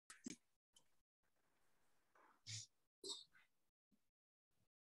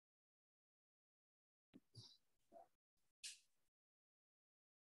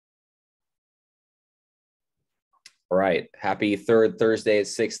All right. Happy third Thursday at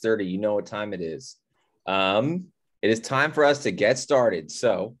 6:30. You know what time it is. It is time for us to get started.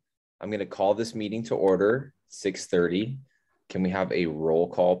 So I'm going to call this meeting to order, 6:30. Can we have a roll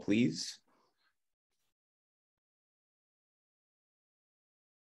call, please?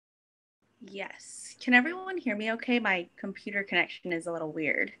 Yes. Can everyone hear me okay? My computer connection is a little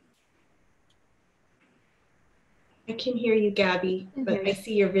weird. I can hear you, Gabby, but I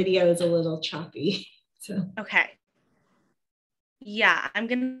see your video is a little choppy. So okay. Yeah, I'm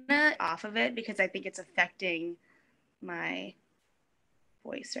gonna off of it because I think it's affecting my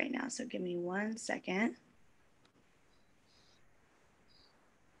voice right now. So give me 1 second.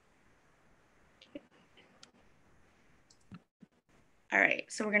 All right,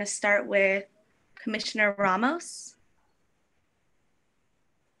 so we're gonna start with Commissioner Ramos,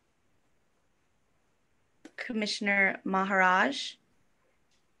 Commissioner Maharaj,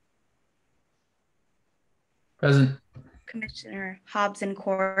 Present. Commissioner Hobbs and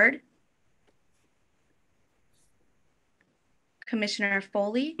Cord, Commissioner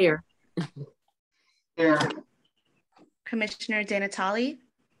Foley. Here. Here. Commissioner Danatali.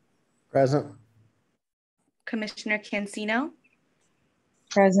 Present. Commissioner Cancino.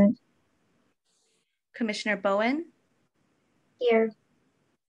 Present. Commissioner Bowen. Here.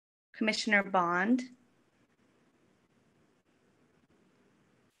 Commissioner Bond.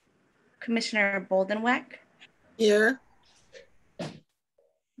 Commissioner Boldenweck. Here.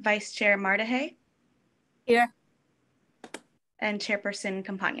 Vice Chair Mardahay. Here. And Chairperson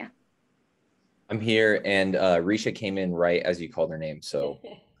Campagna. I'm here, and Risha came in right as you called her name. So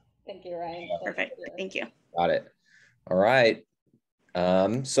thank you, Ryan. Perfect. Thank you. Got it. All right.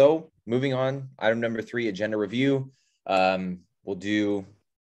 So moving on, item number 3, agenda review. We'll do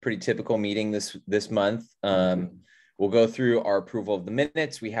pretty typical meeting this month. We'll go through our approval of the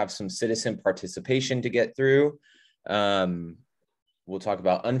minutes. We have some citizen participation to get through. We'll talk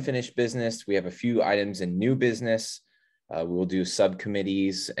about unfinished business. We have a few items in new business. We will do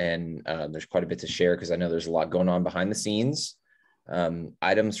subcommittees, and there's quite a bit to share because I know there's a lot going on behind the scenes.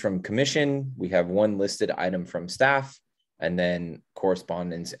 Items from commission, we have one listed item from staff, and then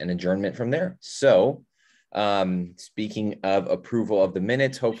correspondence and adjournment from there. So speaking of approval of the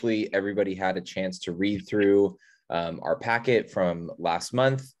minutes, hopefully everybody had a chance to read through our packet from last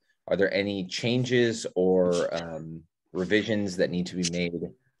month. Are there any changes or revisions that need to be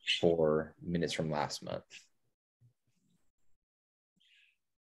made for minutes from last month?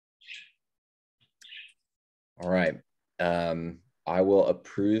 All right. I will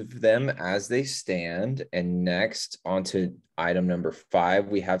approve them as they stand. And next, on to item number 5,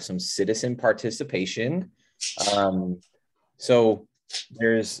 we have some citizen participation. So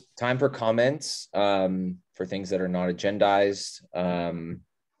there's time for comments for things that are not agendized.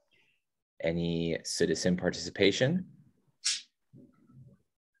 Any citizen participation?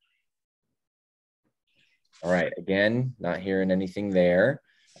 All right, again, not hearing anything there.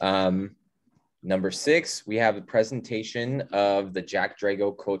 Number 6, we have a presentation of the Jack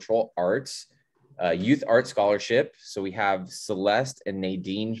Drago Cultural Arts Youth Art Scholarship. So we have Celeste and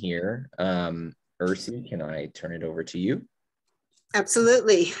Nadine here. Ursi, can I turn it over to you?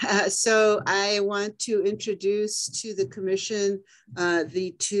 Absolutely. So I want to introduce to the commission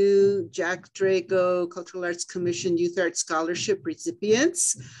the 2 Jack Drago Cultural Arts Commission Youth Art Scholarship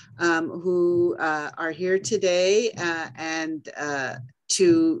recipients who are here today and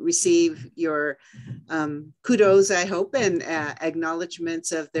to receive your kudos, I hope, and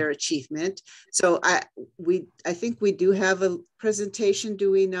acknowledgements of their achievement. So I think we do have a presentation,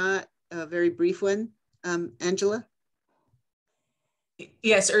 do we not? A very brief one, Angela?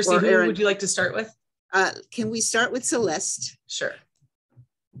 Yes, Ursi, who would you like to start with? Can we start with Celeste? Sure.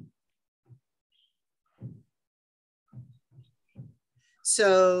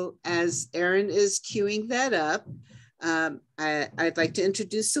 So as Erin is queuing that up, I'd like to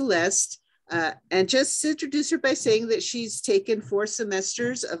introduce Celeste and just introduce her by saying that she's taken 4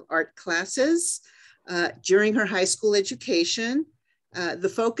 semesters of art classes during her high school education. The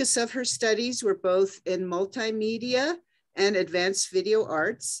focus of her studies were both in multimedia and advanced video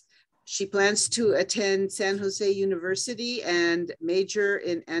arts. She plans to attend San Jose University and major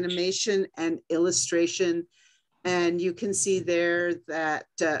in animation and illustration. And you can see there that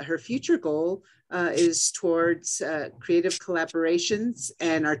her future goal is towards creative collaborations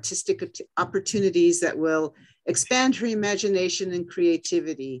and artistic opportunities that will expand her imagination and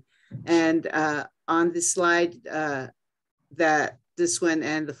creativity. And on the slide, that this one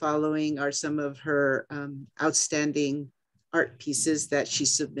and the following are some of her outstanding art pieces that she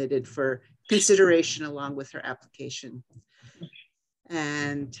submitted for consideration along with her application.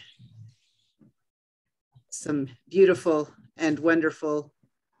 And some beautiful and wonderful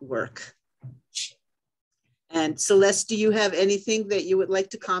work. And Celeste, do you have anything that you would like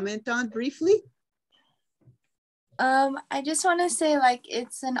to comment on briefly? I just want to say, like,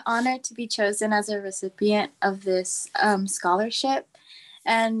 it's an honor to be chosen as a recipient of this scholarship.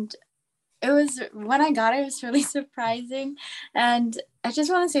 And it was, when I got it, it was really surprising. And I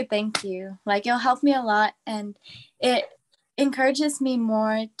just want to say thank you. Like, it'll help me a lot. And it encourages me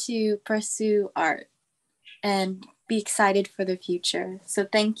more to pursue art and be excited for the future. So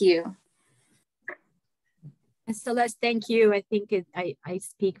thank you. And Celeste, thank you. I think I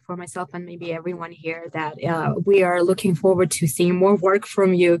speak for myself and maybe everyone here that we are looking forward to seeing more work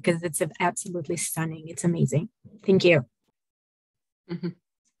from you because it's absolutely stunning. It's amazing. Thank you.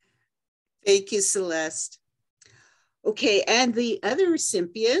 Thank you, Celeste. Okay, and the other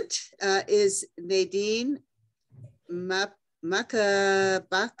recipient is Nadine Makabakago.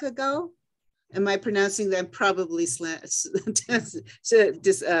 Am I pronouncing that? Probably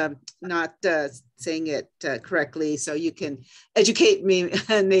not saying it correctly. So you can educate me,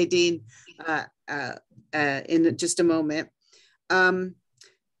 Nadine, in just a moment.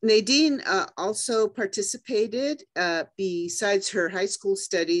 Nadine also participated, besides her high school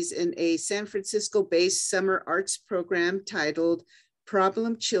studies, in a San Francisco-based summer arts program titled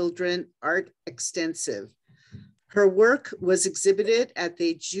Problem Children Art Extensive. Her work was exhibited at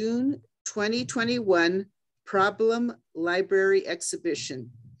the June 2021 Problem Library Exhibition.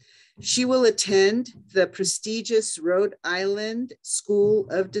 She will attend the prestigious Rhode Island School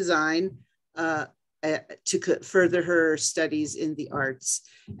of Design to further her studies in the arts.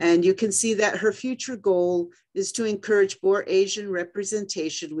 And you can see that her future goal is to encourage more Asian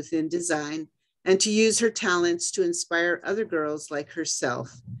representation within design and to use her talents to inspire other girls like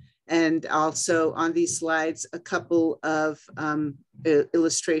herself. And also on these slides, a couple of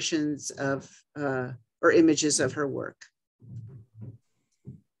illustrations of or images of her work.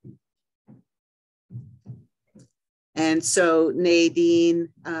 And so Nadine,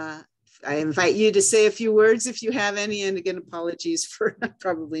 I invite you to say a few words if you have any, and again, apologies for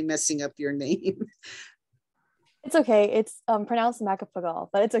probably messing up your name. It's okay. It's pronounced Macapagal,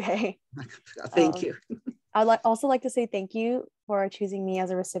 but it's okay. Thank you. I'd also like to say thank you for choosing me as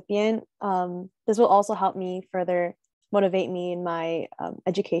a recipient. This will also help me further motivate me in my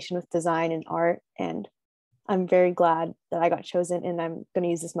education with design and art. And I'm very glad that I got chosen, and I'm going to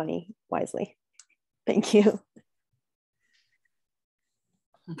use this money wisely. Thank you.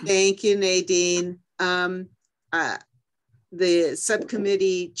 Thank you, Nadine. The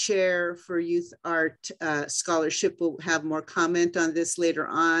subcommittee chair for Youth Art Scholarship will have more comment on this later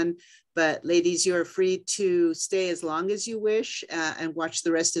on. But ladies, you are free to stay as long as you wish and watch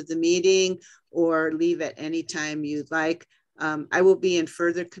the rest of the meeting, or leave at any time you'd like. I will be in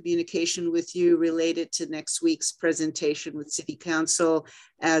further communication with you related to next week's presentation with City Council,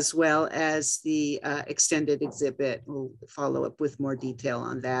 as well as the extended exhibit. We'll follow up with more detail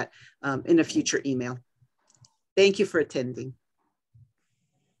on that in a future email. Thank you for attending.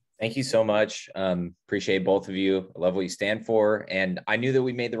 Thank you so much. Appreciate both of you. I love what you stand for. And I knew that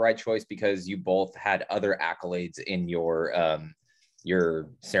we made the right choice because you both had other accolades in your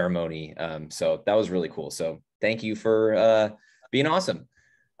ceremony. So that was really cool. So thank you for being awesome.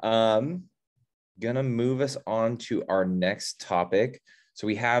 Gonna move us on to our next topic. So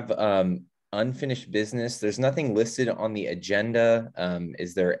we have unfinished business. There's nothing listed on the agenda.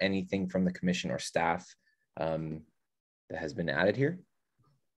 Is there anything from the commission or staff that has been added here?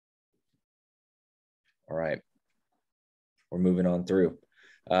 All right, we're moving on through.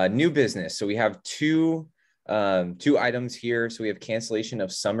 New business. So we have two items here. So we have cancellation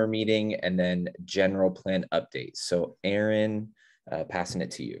of summer meeting and then general plan updates. So Aaron, passing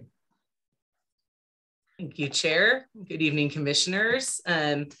it to you. Thank you, Chair. Good evening, Commissioners.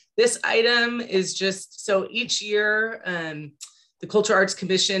 This item is just, so each year, the Cultural Arts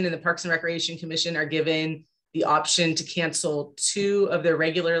Commission and the Parks and Recreation Commission are given the option to cancel 2 of their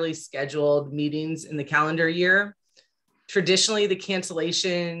regularly scheduled meetings in the calendar year. Traditionally, the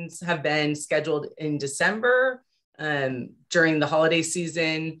cancellations have been scheduled in December during the holiday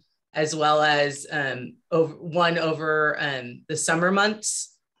season, as well as over the summer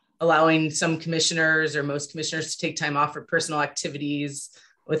months, allowing some commissioners or most commissioners to take time off for personal activities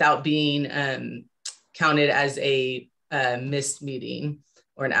without being counted as a missed meeting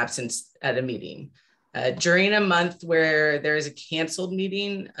or an absence at a meeting. During a month where there is a canceled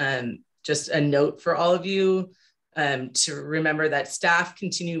meeting, just a note for all of you to remember that staff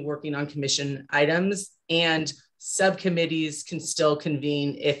continue working on commission items and subcommittees can still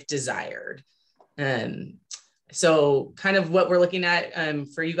convene if desired. I So kind of what we're looking at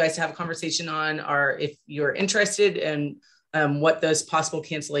for you guys to have a conversation on are if you're interested in what those possible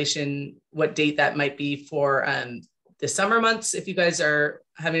cancellation, what date that might be for the summer months. If you guys are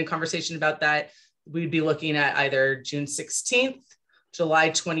having a conversation about that, we'd be looking at either June 16th, July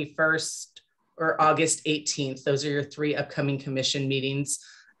 21st, or August 18th. Those are your 3 upcoming commission meetings.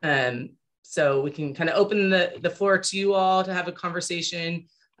 So we can kind of open the floor to you all to have a conversation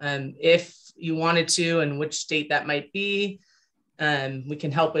if you wanted to, and which date that might be. We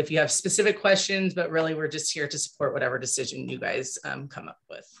can help if you have specific questions, but really we're just here to support whatever decision you guys come up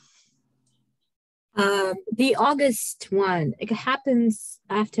with. The August one, it happens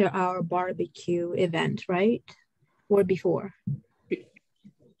after our barbecue event, right? Or before?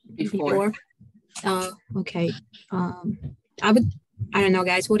 Before. Okay. I don't know,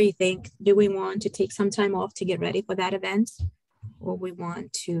 guys. What do you think? Do we want to take some time off to get ready for that event, or we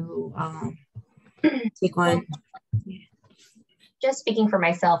want to take one? Just speaking for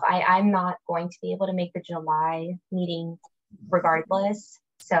myself, I'm not going to be able to make the July meeting regardless.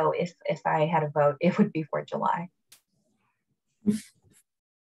 So if I had a vote, it would be for July.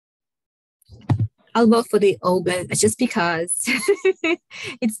 I'll vote for the August just because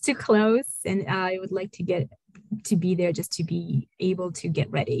it's too close, and I would like to be there just to be able to get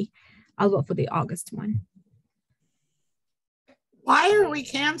ready. I'll vote for the August one. Why are we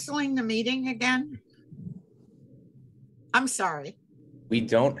canceling the meeting again? I'm sorry. We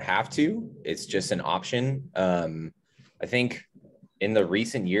don't have to. It's just an option. I think in the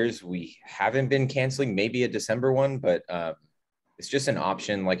recent years, we haven't been canceling maybe a December one, but it's just an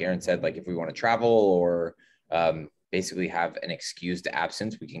option. Like Aaron said, like if we want to travel or basically have an excused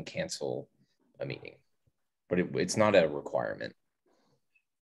absence, we can cancel a meeting, but it's not a requirement.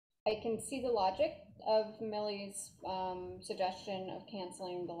 I can see the logic of Millie's suggestion of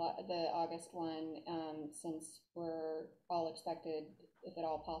canceling the August one, since we're all expected, if at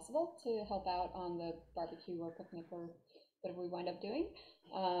all possible, to help out on the barbecue or picnic or whatever we wind up doing.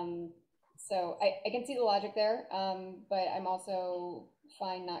 So I can see the logic there, but I'm also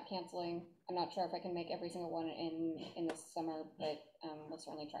fine not canceling. I'm not sure if I can make every single one in the summer, but we'll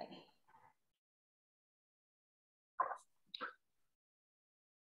certainly try.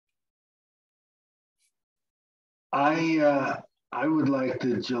 I would like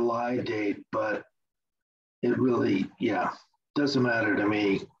the July date, but it really, doesn't matter to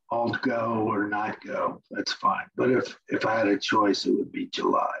me. I'll go or not go. That's fine. But if I had a choice, it would be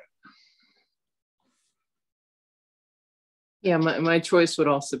July. Yeah, my choice would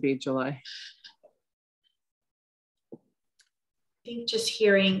also be July. I think just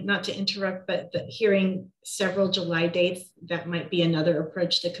hearing, not to interrupt, but hearing several July dates, that might be another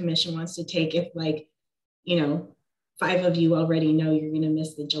approach the commission wants to take. If 5 of you already know you're going to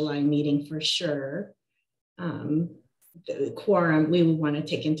miss the July meeting for sure. The quorum, we would want to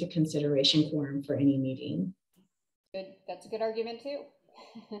take into consideration quorum for any meeting. Good. That's a good argument too.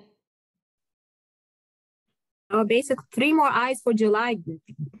 Oh, basically 3 more ayes for July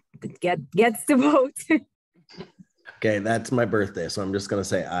gets the vote. Okay, that's my birthday, so I'm just gonna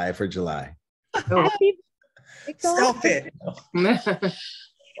say aye for July. Happy Stop it.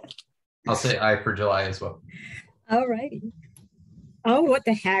 I'll say aye for July as well. All righty. Oh, what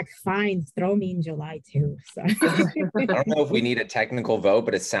the heck? Fine, throw me in July too. So. I don't know if we need a technical vote,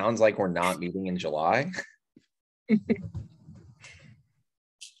 but it sounds like we're not meeting in July.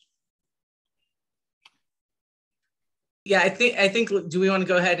 Yeah, I think. Do we want to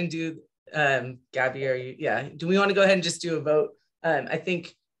go ahead and do, Gabby? Are you? Yeah. Do we want to go ahead and just do a vote? I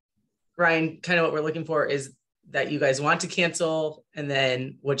think, Ryan, kind of what we're looking for is that you guys want to cancel, and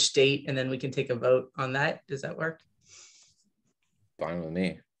then which date, and then we can take a vote on that. Does that work? Fine with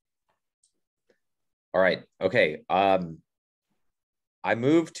me. All right. Okay. I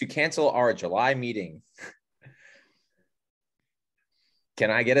move to cancel our July meeting. Can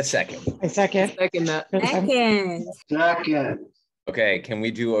I get a second? I second. Second that. Second. Okay. Can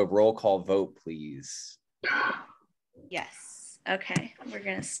we do a roll call vote, please? Yes. Okay. We're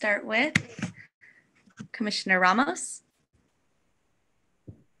going to start with Commissioner Ramos.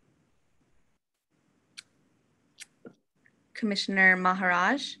 Commissioner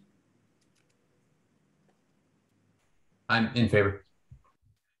Maharaj. I'm in favor.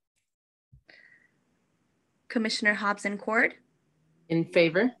 Commissioner Hobson-Cord. In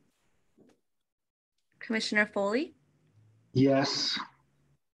favor. Commissioner Foley. Yes.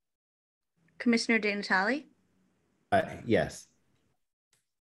 Commissioner De Natale. Yes.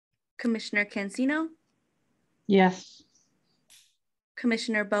 Commissioner Cancino. Yes.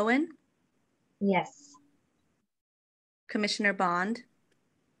 Commissioner Bowen. Yes. Commissioner Bond.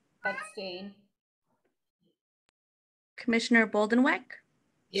 Abstain. Commissioner Boldenweck,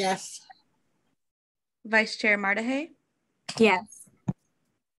 Yes. Vice Chair Mardahay, Yes.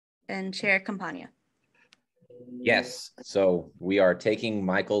 and Chair Campagna. Yes. So we are taking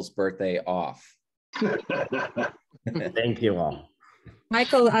Michael's birthday off. Thank you all.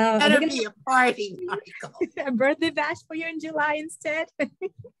 Michael, are we Better gonna be a party, Michael. a birthday bash for you in July instead?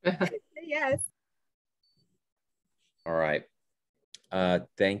 Yes. All right.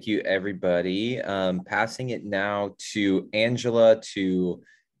 Thank you, everybody. Passing it now to Angela to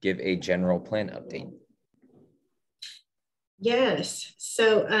give a general plan update. Yes.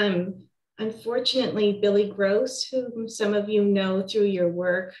 So unfortunately, Billy Gross, whom some of you know through your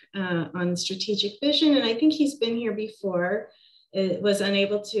work on strategic vision, and I think he's been here before, was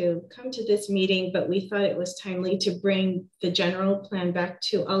unable to come to this meeting, but we thought it was timely to bring the general plan back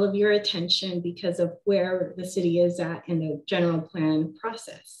to all of your attention because of where the city is at in the general plan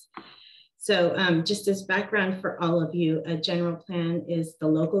process. So just as background for all of you, a general plan is the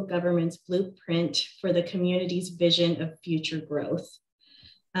local government's blueprint for the community's vision of future growth.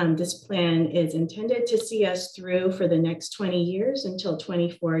 This plan is intended to see us through for the next 20 years until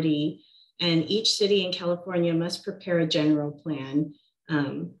 2040. And each city in California must prepare a general plan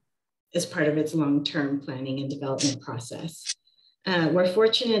as part of its long-term planning and development process. We're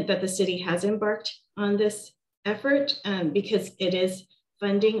fortunate that the city has embarked on this effort because it is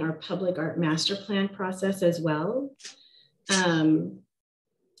funding our public art master plan process as well. And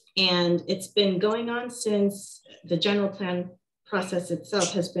it's been going on since the general plan process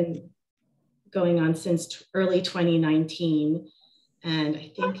itself has been going on since early 2019. And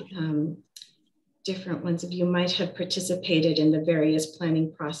I think different ones of you might have participated in the various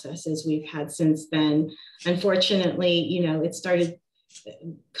planning processes we've had since then. Unfortunately, you know, it started,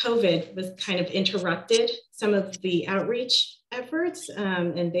 COVID was kind of interrupted some of the outreach efforts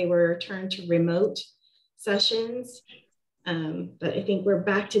and they were turned to remote sessions. But I think we're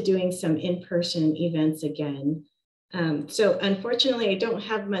back to doing some in-person events again. So unfortunately, I don't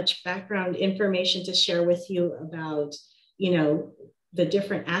have much background information to share with you about, you know, the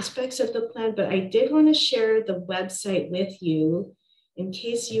different aspects of the plan, but I did want to share the website with you in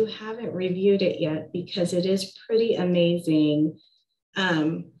case you haven't reviewed it yet, because it is pretty amazing.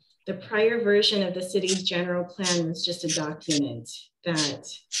 The prior version of the city's general plan was just a document that,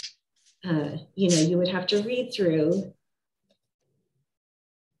 you know, you would have to read through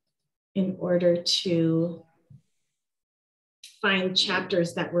in order to find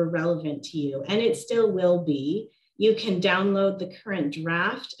chapters that were relevant to you, and it still will be. You can download the current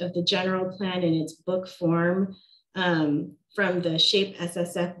draft of the general plan in its book form from the Shape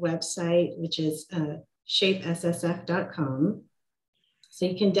SSF website, which is shapessf.com. So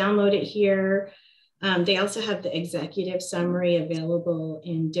you can download it here. They also have the executive summary available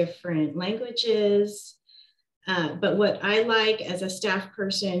in different languages. But what I like as a staff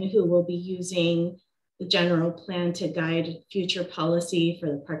person who will be using the general plan to guide future policy for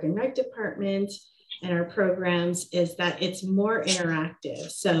the Park and Rec Department and our programs is that it's more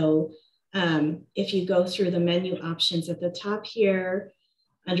interactive. So if you go through the menu options at the top here,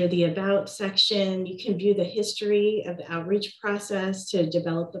 under the About section, you can view the history of the outreach process to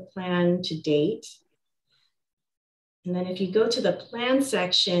develop the plan to date. And then if you go to the plan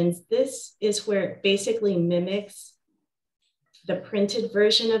sections, this is where it basically mimics the printed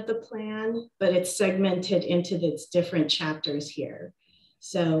version of the plan, but it's segmented into its different chapters here.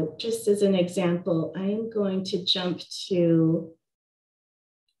 So just as an example, I am going to jump to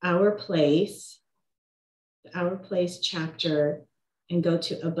Our Place, the Our Place chapter, and go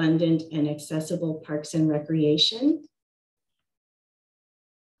to Abundant and Accessible Parks and Recreation.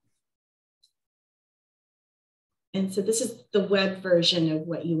 And so this is the web version of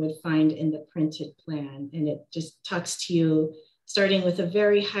what you would find in the printed plan. And it just talks to you, starting with a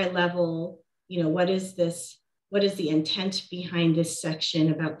very high level, you know, what is this? What is the intent behind this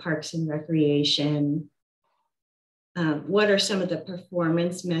section about parks and recreation? What are some of the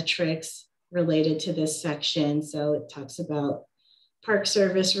performance metrics related to this section? So it talks about park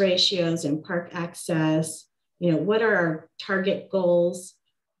service ratios and park access. You know, what are our target goals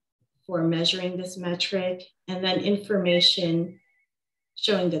for measuring this metric? And then information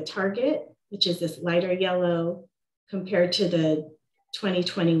showing the target, which is this lighter yellow, compared to the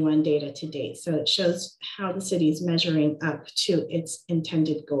 2021 data to date. So it shows how the city is measuring up to its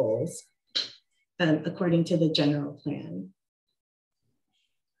intended goals according to the general plan.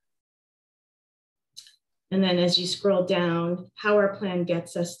 And then as you scroll down, how our plan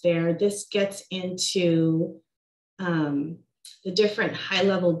gets us there, this gets into the different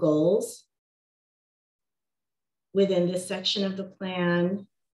high-level goals within this section of the plan.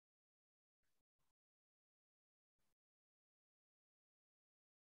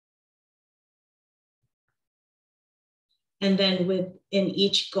 And then within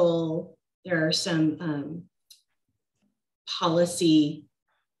each goal, there are some policy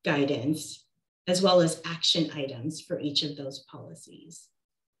guidance as well as action items for each of those policies.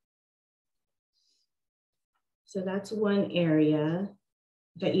 So that's one area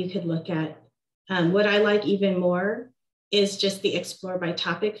that you could look at. What I like even more is just the explore by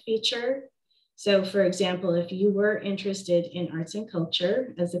topic feature. So for example, if you were interested in arts and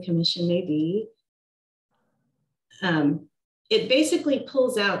culture, as the commission may be, it basically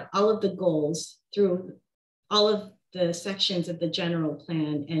pulls out all of the goals through all of the sections of the general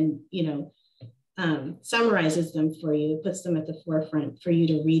plan and, you know, summarizes them for you, puts them at the forefront for you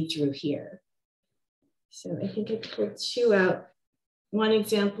to read through here. So I think I pulled two out. One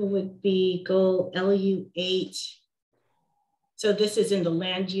example would be goal LU8. So this is in the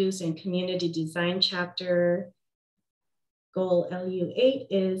land use and community design chapter. Goal LU8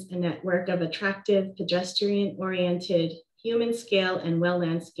 is a network of attractive, pedestrian-oriented, human scale and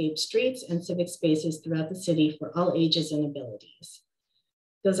well-landscaped streets and civic spaces throughout the city for all ages and abilities.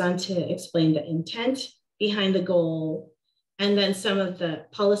 Goes on to explain the intent behind the goal and then some of the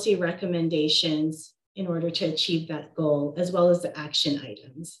policy recommendations in order to achieve that goal, as well as the action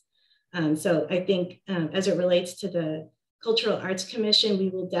items. So I think as it relates to the Cultural Arts Commission, we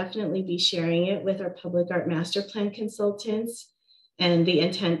will definitely be sharing it with our Public Art Master Plan consultants. And the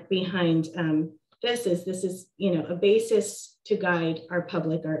intent behind this is, you know, a basis to guide our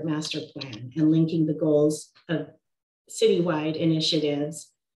Public Art Master Plan and linking the goals of citywide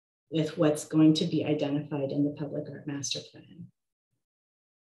initiatives with what's going to be identified in the Public Art Master Plan.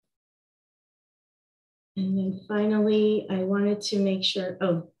 And then finally, I wanted to make sure,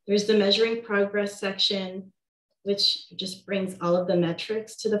 there's the measuring progress section, which just brings all of the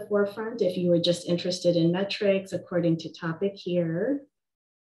metrics to the forefront. If you were just interested in metrics according to topic here.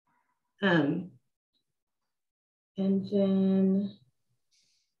 And then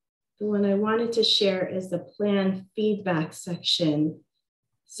the one I wanted to share is the plan feedback section.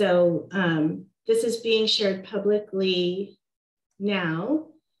 So this is being shared publicly now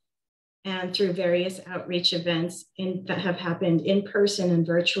and through various outreach events that have happened in person and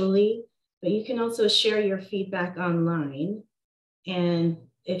virtually, but you can also share your feedback online. And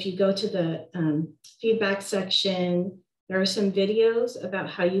if you go to the feedback section, there are some videos about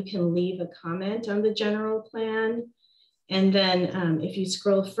how you can leave a comment on the general plan. And then if you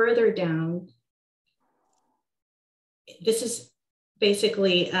scroll further down, this is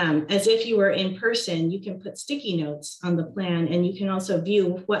basically as if you were in person. You can put sticky notes on the plan and you can also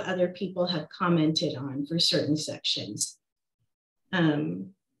view what other people have commented on for certain sections. So,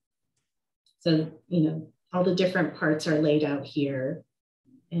 you know, all the different parts are laid out here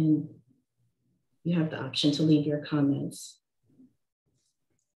and you have the option to leave your comments.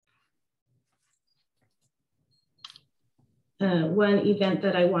 One event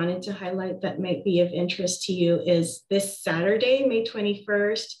that I wanted to highlight that might be of interest to you is this Saturday, May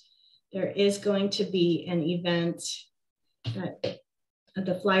 21st. There is going to be an event that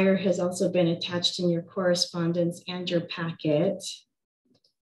the flyer has also been attached in your correspondence and your packet.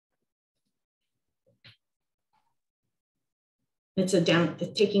 It's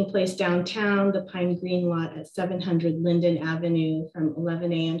taking place downtown, the Pine Green lot at 700 Linden Avenue from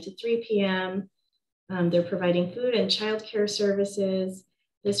 11 a.m. to 3 p.m. They're providing food and childcare services.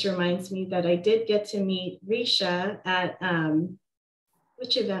 This reminds me that I did get to meet Risha at,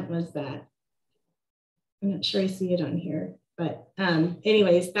 which event was that? I'm not sure I see it on here, but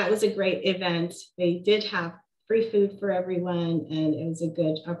anyways, that was a great event. They did have free food for everyone and it was a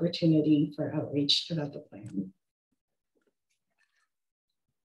good opportunity for outreach about the plan.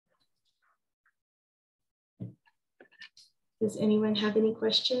 Does anyone have any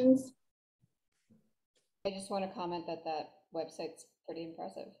questions? I just want to comment that that website's pretty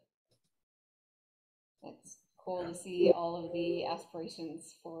impressive. It's cool to see all of the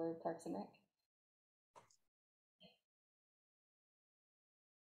aspirations for Parks and Rec.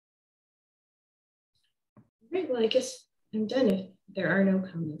 Right, well, I guess I'm done if there are no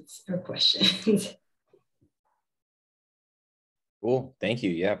comments or questions. Cool, thank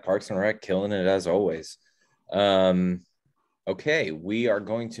you. Yeah, Parks and Rec killing it as always. Okay, we are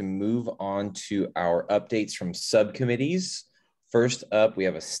going to move on to our updates from subcommittees. First up, we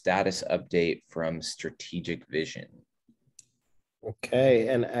have a status update from Strategic Vision. Okay,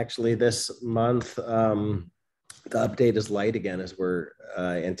 and actually this month, the update is light again as we're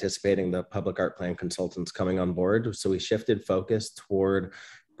anticipating the Public Art Plan consultants coming on board. So we shifted focus toward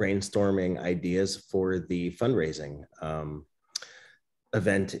brainstorming ideas for the fundraising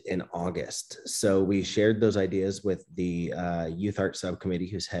event in August. So we shared those ideas with the Youth Art Subcommittee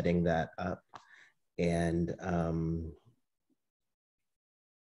who's heading that up. And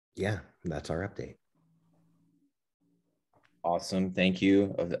Yeah, that's our update. Awesome. Thank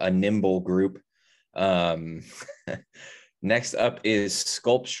you. A nimble group. Next up is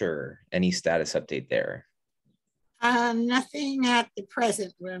sculpture. Any status update there? Nothing at the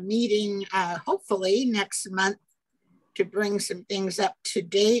present. We're meeting hopefully next month to bring some things up to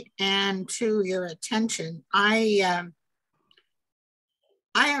date and to your attention. I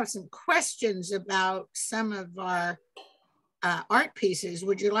have some questions about some of our art pieces.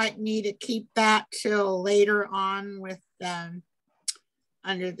 Would you like me to keep that till later on with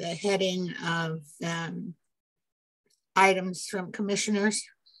under the heading of items from commissioners?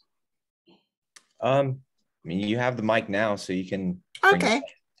 I mean, you have the mic now, so you can. Okay.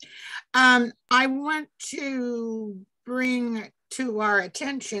 I want to bring to our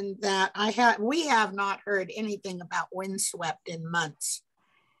attention that we have not heard anything about Windswept in months.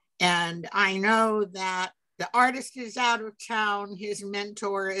 And I know that the artist is out of town, his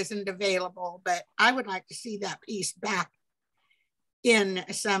mentor isn't available, but I would like to see that piece back in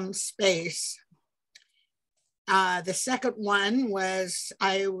some space. The second one was,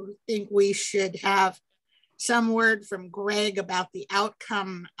 I think we should have some word from Greg about the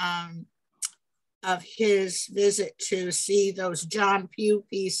outcome of his visit to see those John Pugh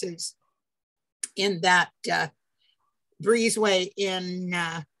pieces in that breezeway in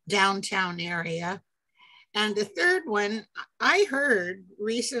downtown area. And the third one, I heard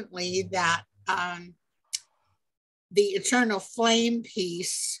recently that the Eternal Flame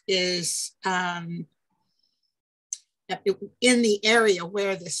piece is in the area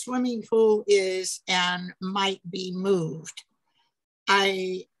where the swimming pool is and might be moved.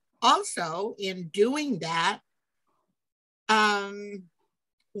 I also, in doing that,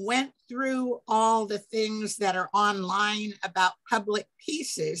 went through all the things that are online about public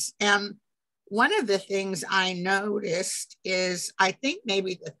pieces. And one of the things I noticed is, I think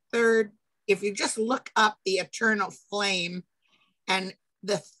maybe the third, if you just look up the Eternal Flame, and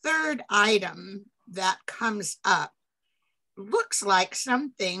the third item that comes up looks like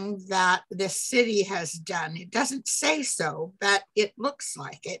something that the city has done. It doesn't say so, but it looks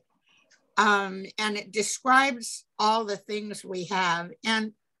like it. And it describes all the things we have.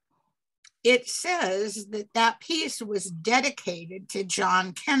 And it says that that piece was dedicated to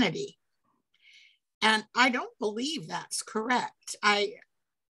John Kennedy. And I don't believe that's correct. I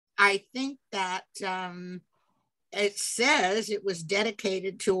think that it says it was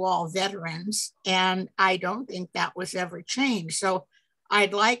dedicated to all veterans, and I don't think that was ever changed. So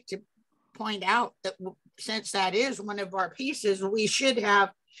I'd like to point out that since that is one of our pieces, we should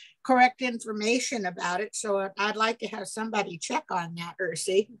have correct information about it. So I'd like to have somebody check on that,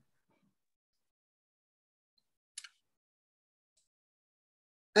 Ursi.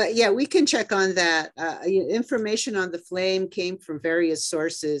 Yeah, we can check on that. Information on the flame came from various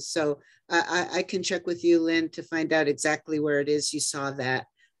sources. So I can check with you, Lynn, to find out exactly where it is you saw that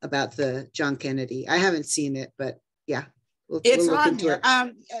about the John Kennedy. I haven't seen it, but yeah. It's we'll on here.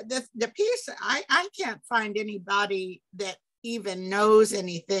 The piece, I can't find anybody that even knows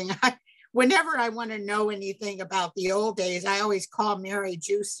anything. Whenever I want to know anything about the old days, I always call Mary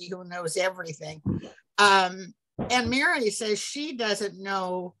Juicy, who knows everything. And Mary says she doesn't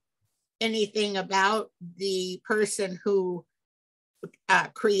know anything about the person who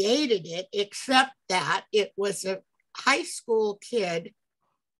created it, except that it was a high school kid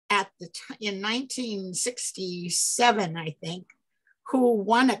in 1967, I think, who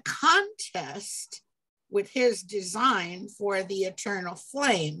won a contest with his design for the Eternal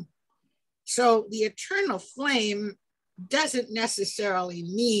Flame. So the Eternal Flame doesn't necessarily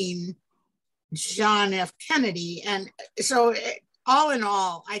mean John F. Kennedy. And so all in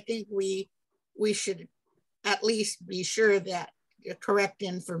all, I think we should at least be sure that the correct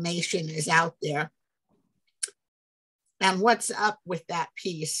information is out there. And what's up with that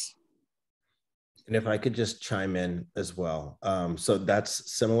piece? And if I could just chime in as well. So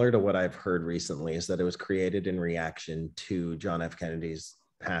that's similar to what I've heard recently, is that it was created in reaction to John F. Kennedy's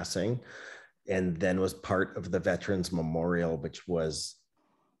passing, and then was part of the Veterans Memorial, which was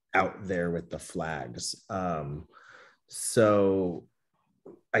out there with the flags. So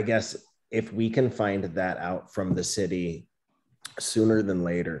I guess if we can find that out from the city sooner than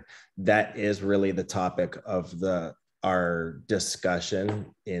later, that is really the topic of our discussion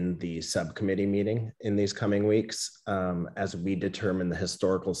in the subcommittee meeting in these coming weeks, as we determine the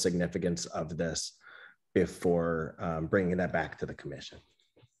historical significance of this before bringing that back to the commission.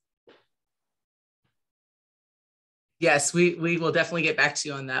 Yes, we will definitely get back to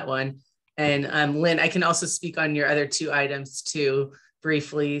you on that one. And Lynn, I can also speak on your other two items too,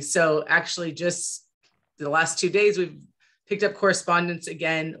 briefly. So actually just the last 2 days, we've picked up correspondence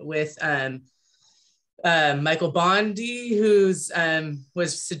again with Michael Bondi, who's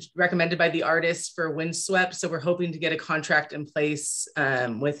was recommended by the artist for Windswept. So we're hoping to get a contract in place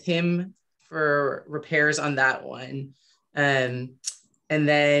with him for repairs on that one. And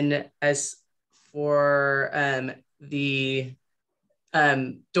then as for the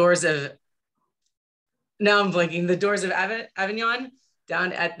doors of, now I'm blanking, the doors of Avignon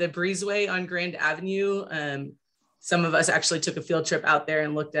down at the breezeway on Grand Avenue. Some of us actually took a field trip out there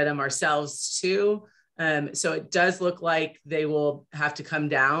and looked at them ourselves too. So it does look like they will have to come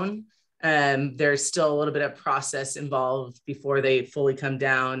down. There's still a little bit of process involved before they fully come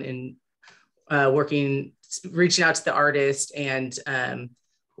down, and reaching out to the artist and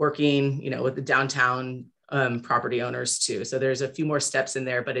working, with the downtown property owners too. So there's a few more steps in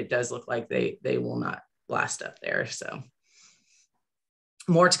there, but it does look like they will not last up there. So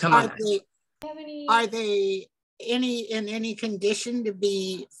more to come on that. Are they in any condition to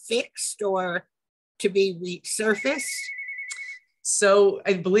be fixed or to be resurfaced? So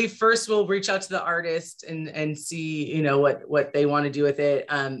I believe first we'll reach out to the artist and see, what they want to do with it.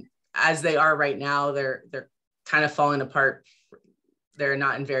 As they are right now, they're kind of falling apart. They're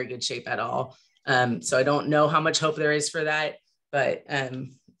not in very good shape at all. So I don't know how much hope there is for that, but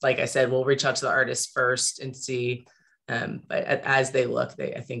like I said, we'll reach out to the artist first and see. But as they look,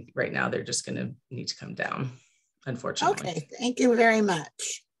 I think right now they're just going to need to come down, unfortunately. Okay, thank you very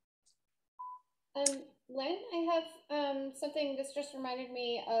much. Len, I have something this just reminded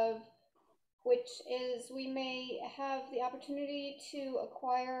me of, which is we may have the opportunity to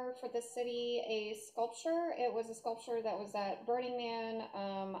acquire for the city a sculpture. It was a sculpture that was at Burning Man.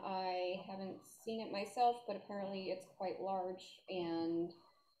 I haven't seen it myself, but apparently it's quite large and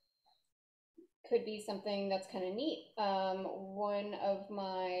could be something that's kind of neat. One of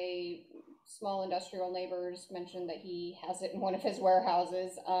my small industrial neighbors mentioned that he has it in one of his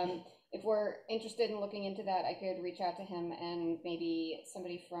warehouses. If we're interested in looking into that, I could reach out to him, and maybe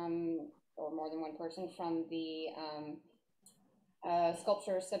somebody from, or more than one person from the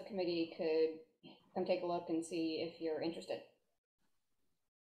sculpture subcommittee could come take a look and see if you're interested.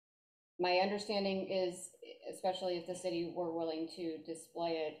 My understanding is, especially if the city were willing to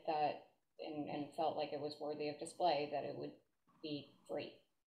display it, that and felt like it was worthy of display, that it would be free.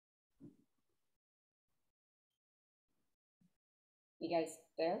 You guys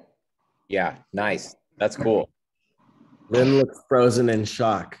there? Yeah, nice. That's cool. Lynn looks frozen in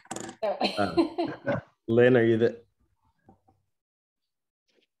shock. Oh. Lynn, are you the?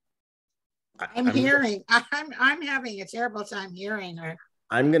 I'm hearing. I'm having a terrible time hearing her.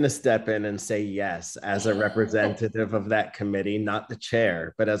 I'm going to step in and say yes, as a representative of that committee, not the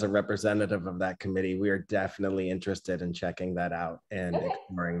chair, but as a representative of that committee, we are definitely interested in checking that out and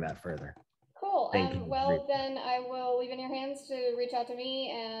exploring that further. Cool. Thank you. Well, then I will leave in your hands to reach out to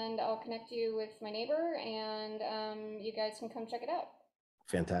me, and I'll connect you with my neighbor, and you guys can come check it out.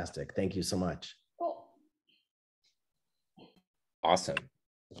 Fantastic. Thank you so much. Cool. Awesome.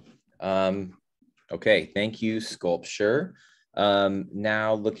 Okay, thank you, Sculpture.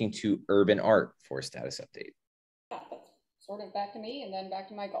 Now looking to urban art for status update. Yeah, that's sort of back to me and then back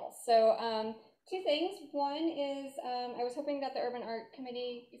to Michael. So two things. One is I was hoping that the urban art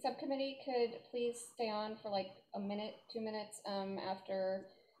subcommittee could please stay on for like a minute, 2 minutes after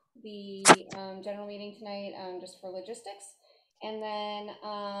the general meeting tonight, just for logistics. And then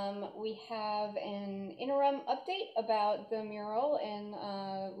we have an interim update about the mural in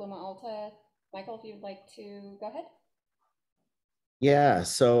Loma Alta. Michael, if you'd like to go ahead. Yeah,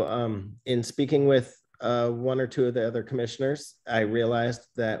 so in speaking with one or two of the other commissioners, I realized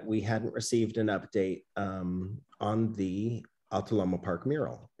that we hadn't received an update on the Alta Loma Park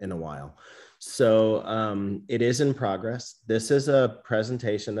mural in a while. So it is in progress. This is a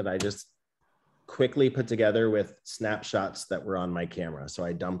presentation that I just quickly put together with snapshots that were on my camera. So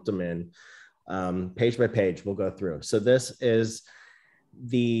I dumped them in page by page, we'll go through. So this is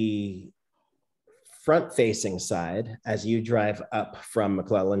the front-facing side as you drive up from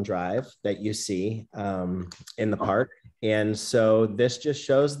McClellan Drive that you see in the park. And so this just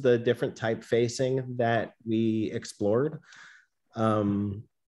shows the different typeface that we explored and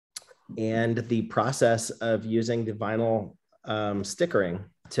the process of using the vinyl stickering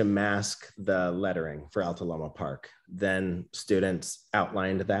to mask the lettering for Alta Loma Park. Then students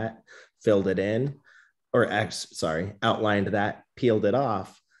outlined that, filled it in, outlined that, peeled it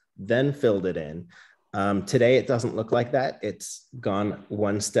off, then filled it in. Today, it doesn't look like that. It's gone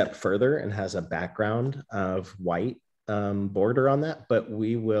one step further and has a background of white border on that, but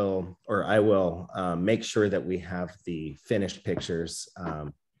we will, or I will make sure that we have the finished pictures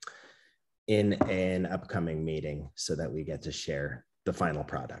in an upcoming meeting so that we get to share the final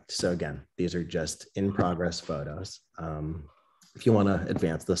product. So again, these are just in progress photos. If you want to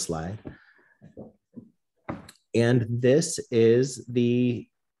advance the slide. And this is the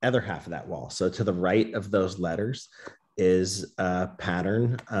other half of that wall. So to the right of those letters is a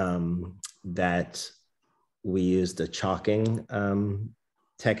pattern that we used a chalking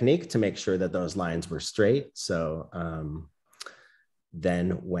technique to make sure that those lines were straight. So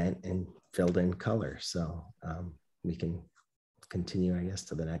then went and filled in color. So we can continue, I guess,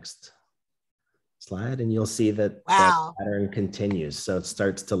 to the next slide, and you'll see that wow, the pattern continues. So it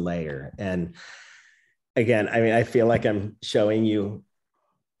starts to layer. And again, I mean, I feel like I'm showing you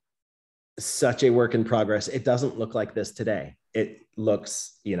such a work in progress. It doesn't look like this today. It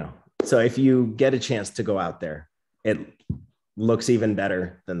looks, you know, so if you get a chance to go out there, it looks even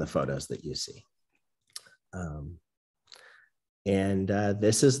better than the photos that you see.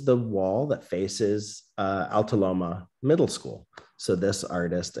 This is the wall that faces Alta Loma Middle School. So this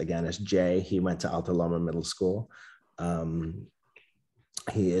artist, again, is Jay. He went to Alta Loma Middle School.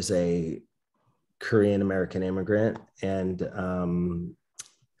 He is a Korean-American immigrant, and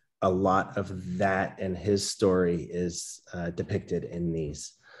a lot of that and his story is depicted in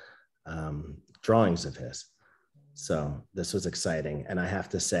these drawings of his. So this was exciting. And I have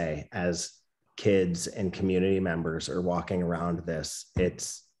to say, as kids and community members are walking around this,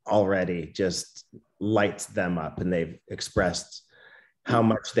 it's already just lights them up, and they've expressed how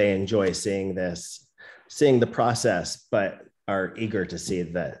much they enjoy seeing this, seeing the process, but are eager to see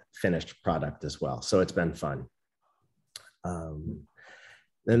the finished product as well. So it's been fun.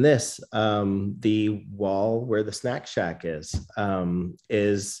 Then this, the wall where the snack shack is a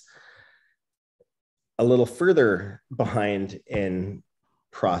little further behind in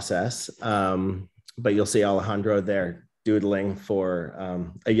process, but you'll see Alejandro there doodling for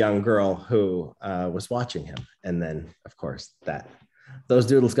a young girl who was watching him. And then, of course, those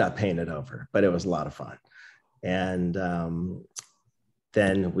doodles got painted over, but it was a lot of fun. And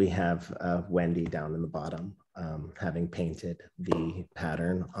then we have Wendy down in the bottom, having painted the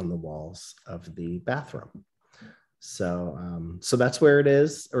pattern on the walls of the bathroom. So, so that's where it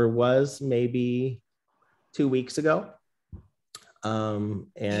is, or was maybe 2 weeks ago.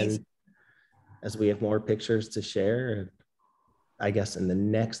 And as we have more pictures to share, I guess in the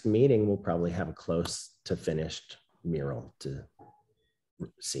next meeting, we'll probably have a close to finished mural to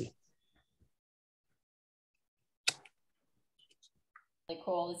see. Really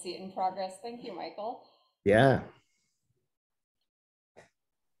cool to see it in progress. Thank you, Michael. Yeah.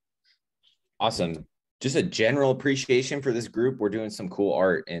 Awesome. Just a general appreciation for this group. We're doing some cool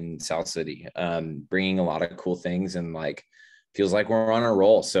art in South City, bringing a lot of cool things, and like feels like we're on a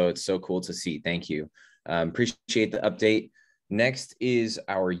roll. So it's so cool to see. Thank you. Appreciate the update. Next is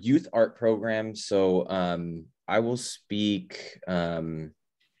our youth art program. So I will speak.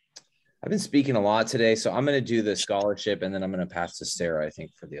 I've been speaking a lot today, so I'm going to do the scholarship, and then I'm going to pass to Sarah, I think,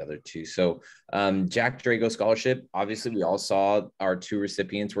 for the other two. So Jack Drago Scholarship, obviously we all saw our two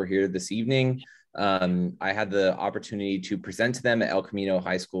recipients were here this evening. I had the opportunity to present to them at El Camino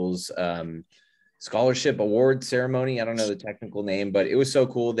High School's scholarship award ceremony. I don't know the technical name, but it was so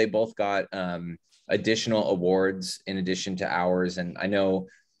cool. They both got additional awards in addition to ours. And I know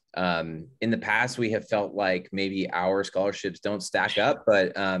in the past, we have felt like maybe our scholarships don't stack up,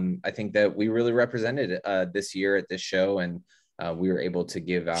 but I think that we really represented this year at this show, and we were able to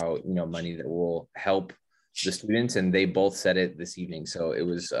give out, you know, money that will help the students, and they both said it this evening. So it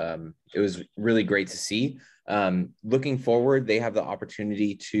was really great to see. Looking forward, they have the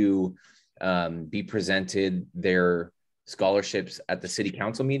opportunity to be presented their scholarships at the city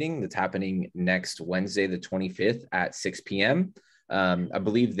council meeting that's happening next Wednesday, the 25th at 6 p.m. I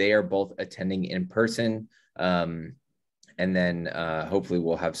believe they are both attending in person. And then hopefully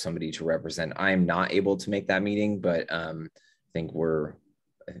we'll have somebody to represent. I am not able to make that meeting, but I think we're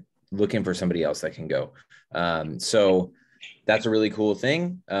looking for somebody else that can go. So that's a really cool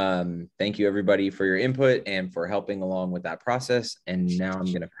thing. Thank you everybody for your input and for helping along with that process. And now I'm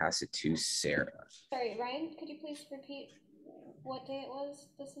going to pass it to Sarah. Sorry, Ryan, could you please repeat what day it was,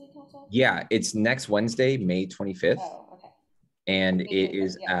 the city council? Yeah, it's next Wednesday, May 25th. Oh, okay. And it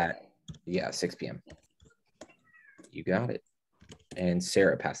is yeah, at 6 p.m. You got it. And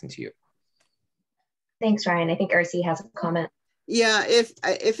Sarah, passing to you. Thanks, Ryan. I think RC has a comment. Yeah, if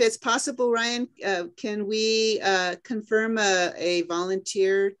it's possible, Ryan, can we confirm a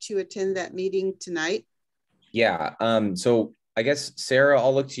volunteer to attend that meeting tonight? Yeah, so I guess, Sarah,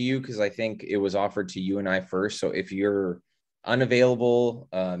 I'll look to you because I think it was offered to you and I first. So if you're unavailable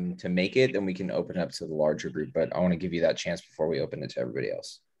to make it, then we can open up to the larger group. But I want to give you that chance before we open it to everybody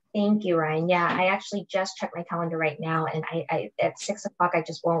else. Thank you, Ryan. Yeah, I actually just checked my calendar right now, and I at 6 o'clock, I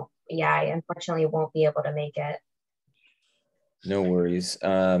just won't, yeah, I unfortunately won't be able to make it. No worries.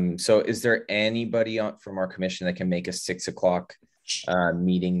 So is there anybody from our commission that can make a 6 o'clock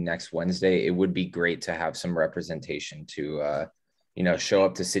meeting next Wednesday? It would be great to have some representation to, you know, show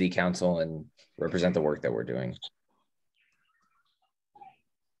up to city council and represent the work that we're doing.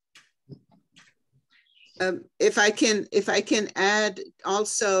 If I can add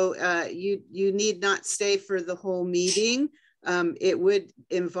also, you need not stay for the whole meeting. It would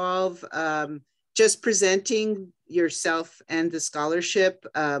involve just presenting yourself and the scholarship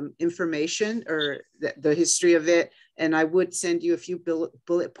information or the history of it. And I would send you a few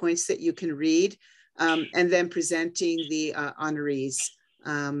bullet points that you can read, and then presenting the honorees.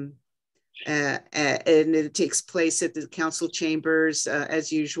 And it takes place at the council chambers.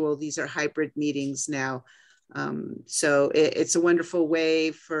 As usual, these are hybrid meetings now. So it's a wonderful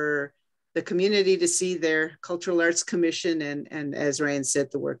way for the community to see their Cultural Arts Commission and as Ryan said,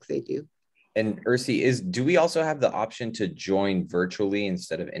 the work they do. And Ursi, do we also have the option to join virtually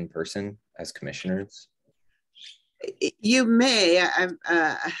instead of in person as commissioners? You may.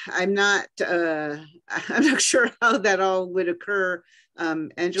 I'm not sure how that all would occur.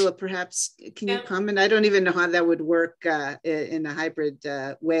 Angela, perhaps can you comment? I don't even know how that would work in a hybrid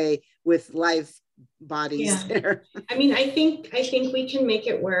way with live bodies there. I mean, I think we can make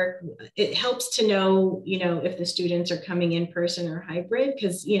it work. It helps to know, you know, if the students are coming in person or hybrid,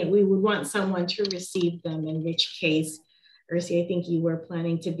 because, you know, we would want someone to receive them, in which case, Ursi, I think you were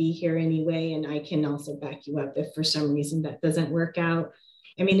planning to be here anyway, and I can also back you up if for some reason that doesn't work out.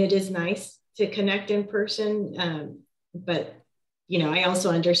 I mean, it is nice to connect in person, but, you know, I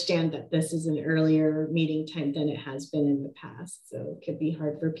also understand that this is an earlier meeting time than it has been in the past, so it could be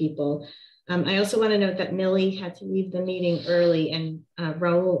hard for people. I also want to note that Millie had to leave the meeting early, and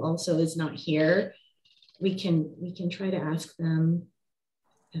Raul also is not here. We can try to ask them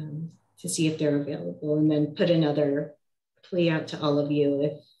to see if they're available, and then put another plea out to all of you,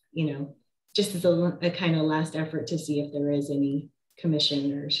 if, you know, just as a kind of last effort to see if there is any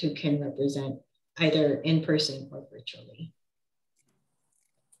commissioners who can represent either in person or virtually.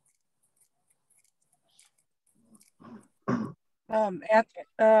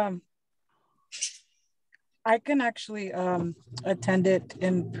 I can actually attend it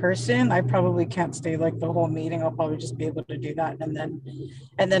in person. I probably can't stay like the whole meeting. I'll probably just be able to do that and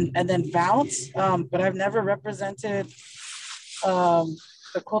then bounce. But I've never represented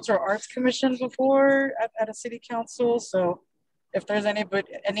the Cultural Arts Commission before at a city council. So if there's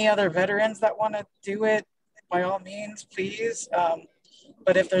any other veterans that want to do it, by all means, please.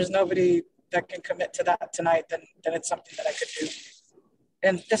 But if there's nobody that can commit to that tonight, then it's something that I could do.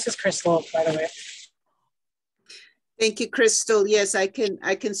 And this is Crystal, by the way. Thank you, Crystal. Yes, I can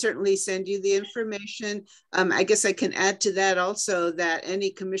certainly send you the information. I guess I can add to that also that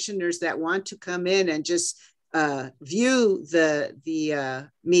any commissioners that want to come in and just view the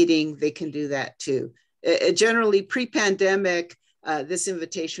meeting, they can do that too. Generally, pre-pandemic, this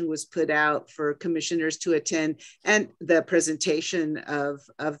invitation was put out for commissioners to attend, and the presentation of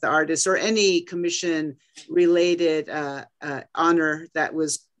the artists or any commission related honor that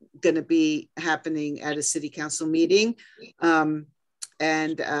was going to be happening at a city council meeting. And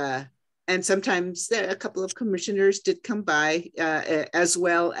sometimes a couple of commissioners did come by, as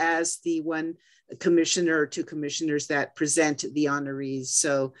well as the one commissioner or two commissioners that present the honorees.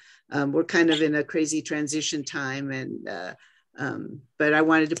 So we're kind of in a crazy transition time, and but I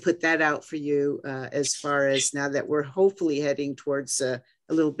wanted to put that out for you as far as now that we're hopefully heading towards a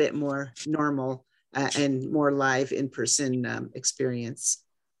little bit more normal and more live in-person experience.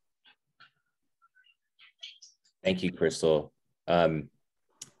 Thank you, Crystal.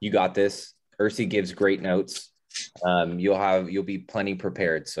 You got this. Ursi gives great notes. You'll be plenty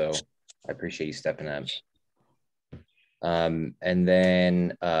prepared. So I appreciate you stepping up. And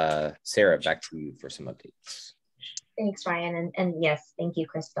then Sarah, back to you for some updates. Thanks, Ryan. And yes, thank you,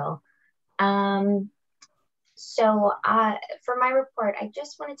 Crystal. So for my report, I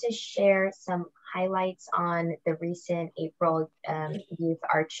just wanted to share some highlights on the recent April Youth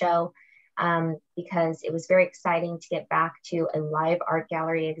Art Show. Because it was very exciting to get back to a live art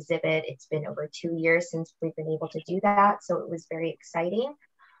gallery exhibit. It's been over 2 years since we've been able to do that, so it was very exciting.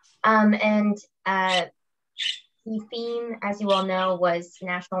 The theme, as you all know, was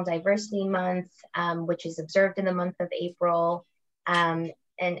National Diversity Month, which is observed in the month of April. And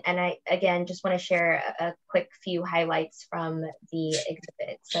I, again, just want to share a quick few highlights from the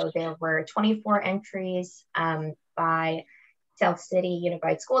exhibit. So there were 24 entries by South City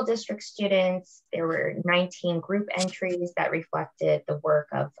Unified School District students. There were 19 group entries that reflected the work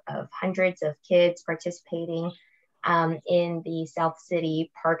of hundreds of kids participating in the South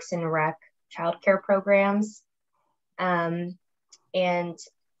City Parks and Rec childcare programs. And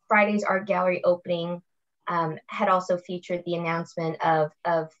Friday's art gallery opening had also featured the announcement of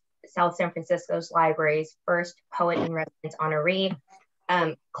South San Francisco's library's first poet in residence honoree,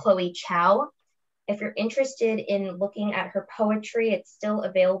 Chloe Chow. If you're interested in looking at her poetry, it's still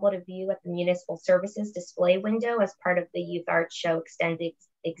available to view at the Municipal Services display window as part of the Youth Art Show extended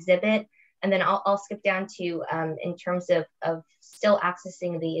exhibit. And then I'll skip down to, in terms of still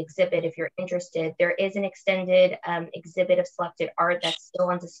accessing the exhibit, if you're interested, there is an extended exhibit of selected art that's still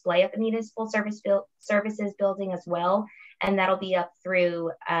on display at the Municipal Services building as well. And that'll be up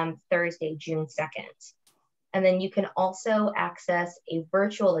through Thursday, June 2nd. And then you can also access a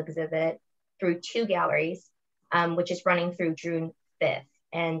virtual exhibit through 2 galleries, which is running through June 5th.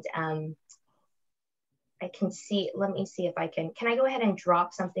 And I can see, let me see if I can I go ahead and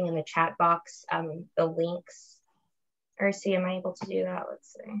drop something in the chat box, the links, or see, am I able to do that?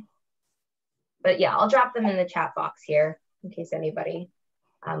 Let's see. But yeah, I'll drop them in the chat box here in case anybody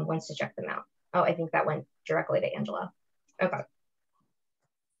wants to check them out. Oh, I think that went directly to Angela. Okay.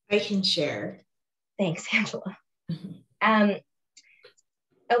 I can share. Thanks, Angela.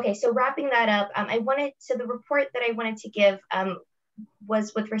 Okay, so wrapping that up, the report that I wanted to give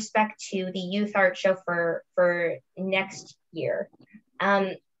was with respect to the Youth Art Show for next year.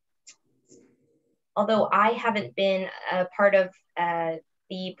 Although I haven't been a part of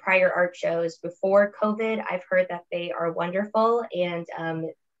the prior art shows before COVID, I've heard that they are wonderful. And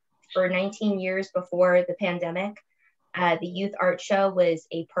for 19 years before the pandemic, the Youth Art Show was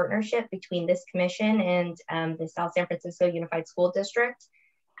a partnership between this commission and the South San Francisco Unified School District.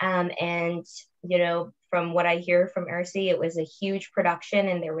 And, you know, from what I hear from ERSI, it was a huge production,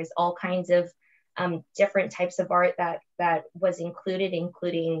 and there was all kinds of different types of art that was included,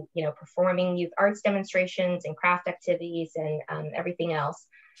 including, you know, performing youth arts demonstrations and craft activities and everything else.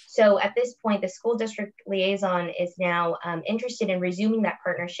 So at this point, the school district liaison is now interested in resuming that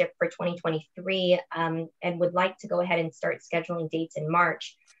partnership for 2023 and would like to go ahead and start scheduling dates in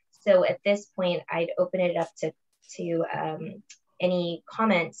March. So at this point, I'd open it up to any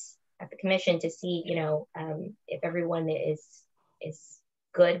comments at the commission to see, you know, if everyone is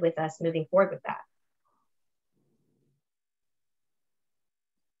good with us moving forward with that.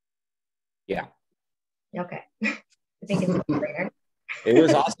 Yeah. Okay. I think it's a no-brainer. It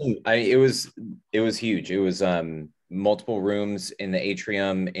was awesome. It was huge. It was multiple rooms in the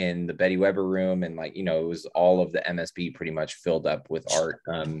atrium, in the Betty Weber room, and, like, you know, it was all of the MSB pretty much filled up with art.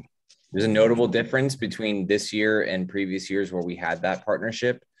 There's a notable difference between this year and previous years where we had that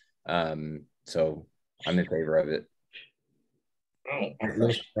partnership. So I'm in favor of it. Right.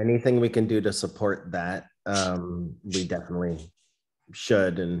 Anything we can do to support that, we definitely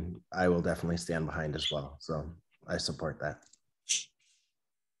should, and I will definitely stand behind as well. So I support that.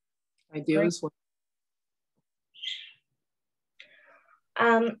 I do as well.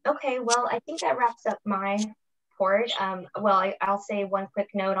 Okay, well, I think that wraps up my report. Well, I'll say one quick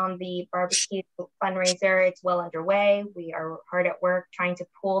note on the barbecue fundraiser. It's well underway. We are hard at work trying to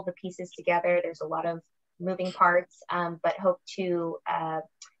pull the pieces together. There's a lot of moving parts, but hope to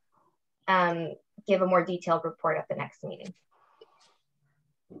give a more detailed report at the next meeting.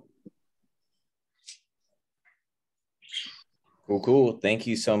 Cool. Thank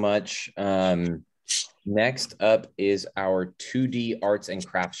you so much. Next up is our 2D Arts and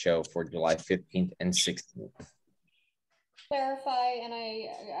Crafts Show for July 15th and 16th. Clarify, and I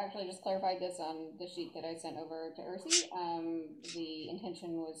actually just clarified this on the sheet that I sent over to ERSI. The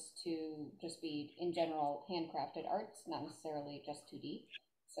intention was to just be, in general, handcrafted arts, not necessarily just 2D.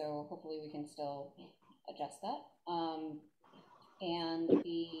 So hopefully we can still adjust that. And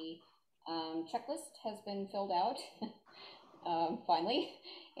the checklist has been filled out. Finally,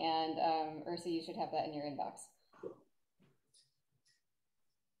 and ERSI, you should have that in your inbox.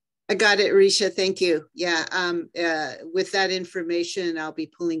 I got it, Risha. Thank you. Yeah, with that information, I'll be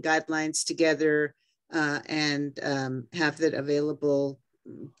pulling guidelines together and have that available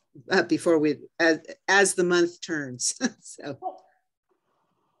before we, as the month turns. So.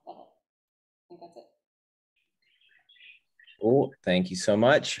 I think that's it. Cool. Thank you so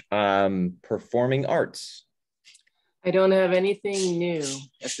much. Performing arts. I don't have anything new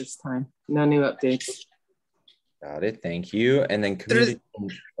at this time. No new updates. Got it. Thank you. And then community.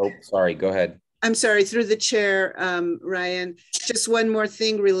 Oh, sorry. Go ahead. I'm sorry, through the chair, Ryan, just one more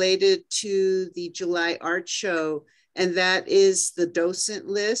thing related to the July Art Show, and that is the docent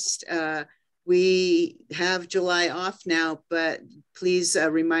list. we have July off now, but please a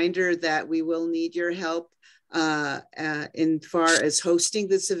reminder that we will need your help in far as hosting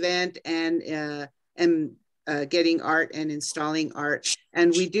this event and getting art and installing art.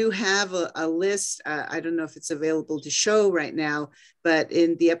 And we do have a list. I don't know if it's available to show right now, but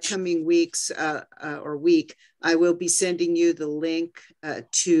in the upcoming weeks or week, I will be sending you the link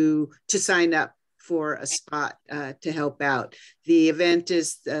to sign up for a spot to help out. The event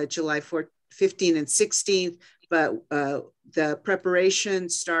is July 15th and 16th, but the preparation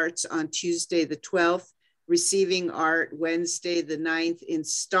starts on Tuesday the 12th, receiving art Wednesday the 9th,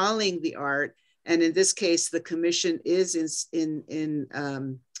 installing the art. And in this case, the commission is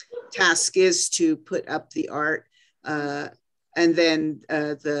task is to put up the art and then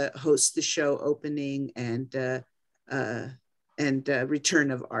host the show opening and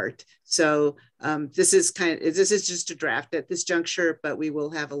return of art. So this is just a draft at this juncture, but we will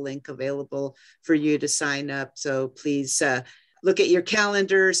have a link available for you to sign up. So please look at your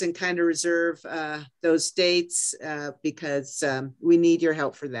calendars and kind of reserve those dates because we need your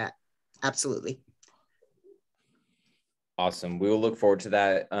help for that. Absolutely. Awesome. We will look forward to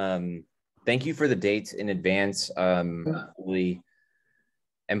that. Thank you for the dates in advance. I'm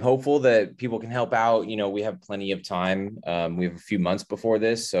hopeful that people can help out. You know, we have plenty of time. We have a few months before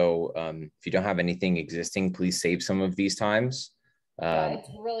this. So if you don't have anything existing, please save some of these times. Yeah,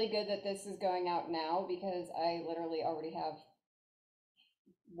 it's really good that this is going out now because I literally already have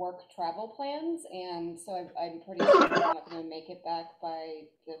work travel plans. And so I'm pretty sure I'm not going to make it back by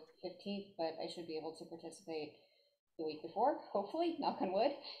the 15th, but I should be able to participate the week before, hopefully, knock on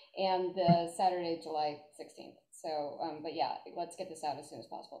wood, and the Saturday, July 16th. So, but yeah, let's get this out as soon as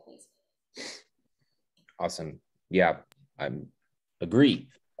possible, please. Awesome. Yeah, I agree.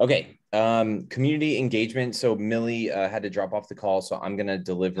 Okay, community engagement. So Millie had to drop off the call, so I'm gonna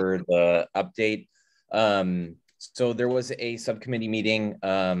deliver the update. So there was a subcommittee meeting,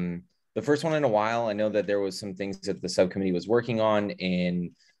 the first one in a while. I know that there was some things that the subcommittee was working on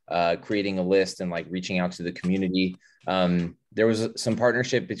in creating a list and like reaching out to the community. There was some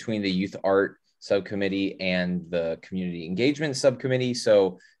partnership between the youth art subcommittee and the community engagement subcommittee.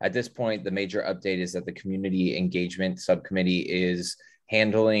 So at this point, the major update is that the community engagement subcommittee is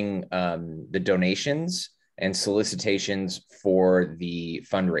handling the donations and solicitations for the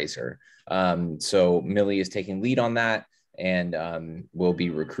fundraiser. So Millie is taking lead on that and will be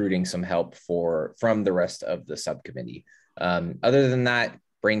recruiting some help from the rest of the subcommittee. Other than that,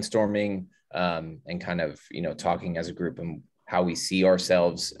 brainstorming and kind of, you know, talking as a group and how we see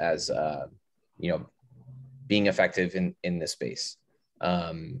ourselves as, you know, being effective in this space.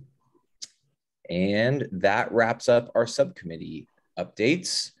 And that wraps up our subcommittee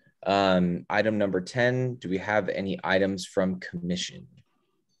updates. Item number 10, do we have any items from commission?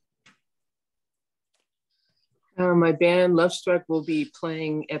 My band Love Struck will be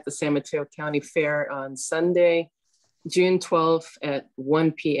playing at the San Mateo County Fair on Sunday, June 12th at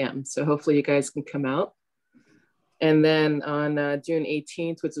 1 p.m. So hopefully you guys can come out. And then on June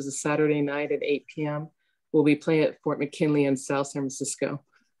 18th, which is a Saturday night at 8 p.m., we'll be playing at Fort McKinley in South San Francisco,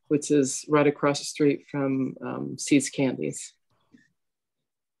 which is right across the street from See's Candies.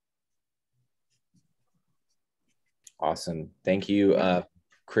 Awesome. Thank you.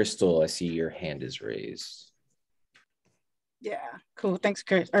 Crystal, I see your hand is raised. Yeah, cool. Thanks,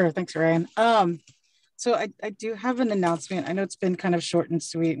 Chris, or thanks, Ryan. So I do have an announcement. I know it's been kind of short and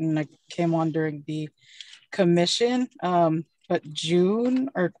sweet, and I came on during the commission, but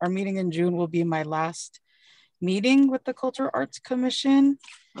June, or our meeting in June will be my last meeting with the Cultural Arts Commission.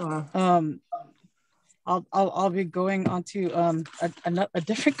 I'll be going on to a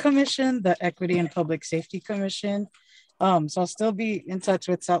different commission, the Equity and Public Safety Commission. So I'll still be in touch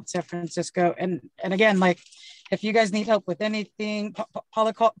with South San Francisco. And again, like, if you guys need help with anything,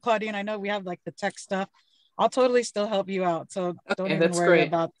 Paula, Claudia, and I know we have like the tech stuff, I'll totally still help you out. So don't even worry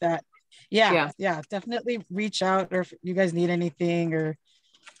about that. Yeah, definitely reach out, or if you guys need anything, or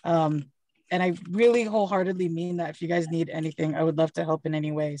and I really wholeheartedly mean that. If you guys need anything, I would love to help in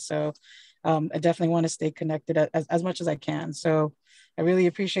any way. So I definitely want to stay connected as much as I can. So I really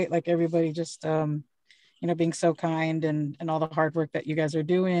appreciate like everybody just you know, being so kind and all the hard work that you guys are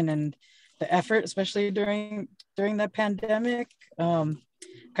doing and the effort, especially during the pandemic. Kind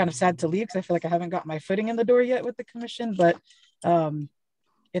of sad to leave because I feel like I haven't got my footing in the door yet with the commission, but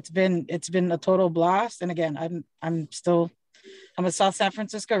it's been a total blast. And again, I'm a South San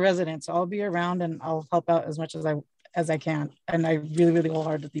Francisco resident, so I'll be around and I'll help out as much as I can. And I really, really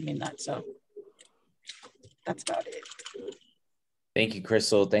wholeheartedly mean that. So that's about it. Thank you,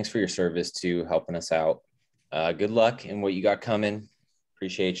 Crystal. Thanks for your service to helping us out. Good luck in what you got coming.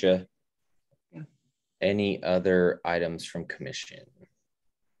 Appreciate you. Any other items from commission?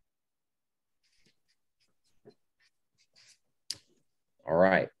 All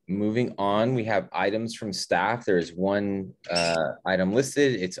right, moving on, we have items from staff. There is one item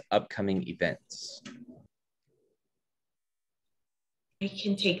listed. It's upcoming events. I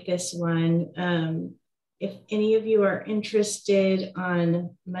can take this one. If any of you are interested,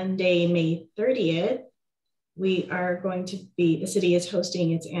 on Monday, May 30th, we are going to be, the city is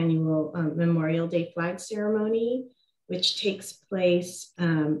hosting its annual Memorial Day flag ceremony, which takes place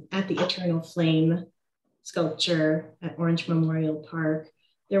at the Eternal Flame sculpture at Orange Memorial Park.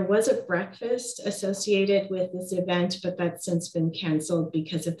 There was a breakfast associated with this event, but that's since been canceled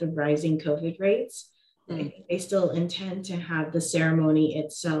because of the rising COVID rates. They still intend to have the ceremony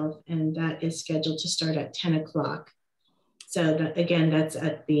itself, and that is scheduled to start at 10 o'clock. So that, again, that's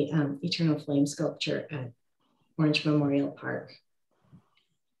at the Eternal Flame sculpture at Orange Memorial Park.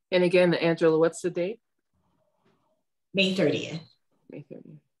 And again, Angela, what's the date? May 30th. May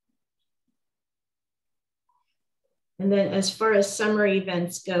 30th. And then as far as summer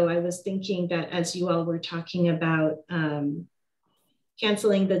events go, I was thinking that as you all were talking about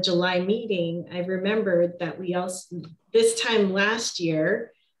canceling the July meeting, I remembered that we also, this time last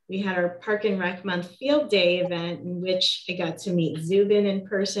year, we had our Park and Rec Month Field Day event in which I got to meet Zubin in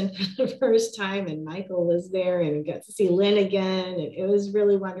person for the first time, and Michael was there, and got to see Lynn again, and it was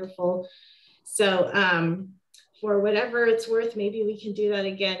really wonderful. So for whatever it's worth, maybe we can do that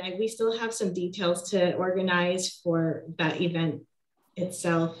again. We still have some details to organize for that event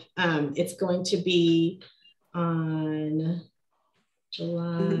itself. It's going to be on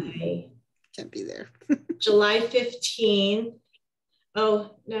July. Can't be there. July 15th.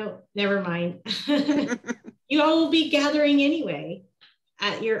 Oh, no, never mind. You all will be gathering anyway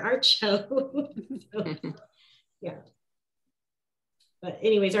at your art show. So, yeah. But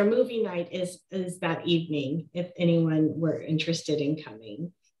anyways, our movie night is that evening, if anyone were interested in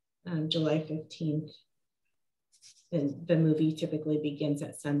coming, July 15th. And the movie typically begins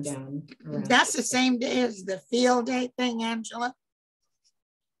at sundown. That's the same day as the field day thing, Angela?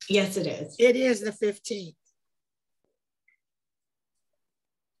 Yes, it is. It is the 15th.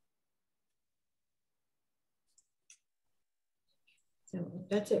 So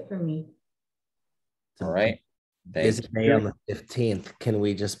that's it for me. All right. Is it May on the 15th? Can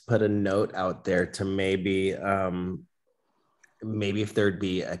we just put a note out there to maybe maybe if there'd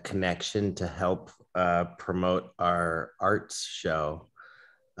be a connection to help promote our arts show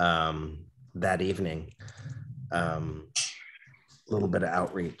that evening? A little bit of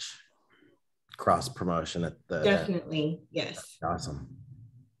outreach, cross promotion at the definitely, yes. Awesome.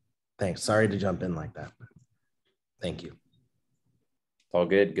 Thanks. Sorry to jump in like that. Thank you. All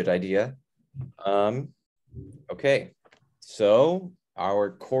good. Good idea. Okay, so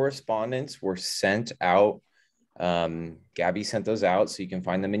our correspondence were sent out. Gabby sent those out, so you can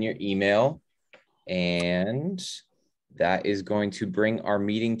find them in your email. And that is going to bring our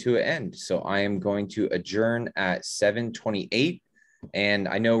meeting to an end. So I am going to adjourn at 7:28. And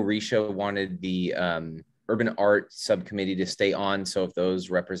I know Risha wanted the Urban Art Subcommittee to stay on. So if those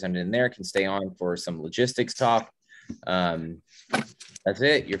represented in there can stay on for some logistics talk. That's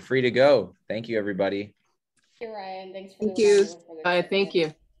it. You're free to go. Thank you, everybody. Thank you, Ryan. Thanks for Thank you. Bye. Thank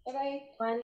you. Bye-bye.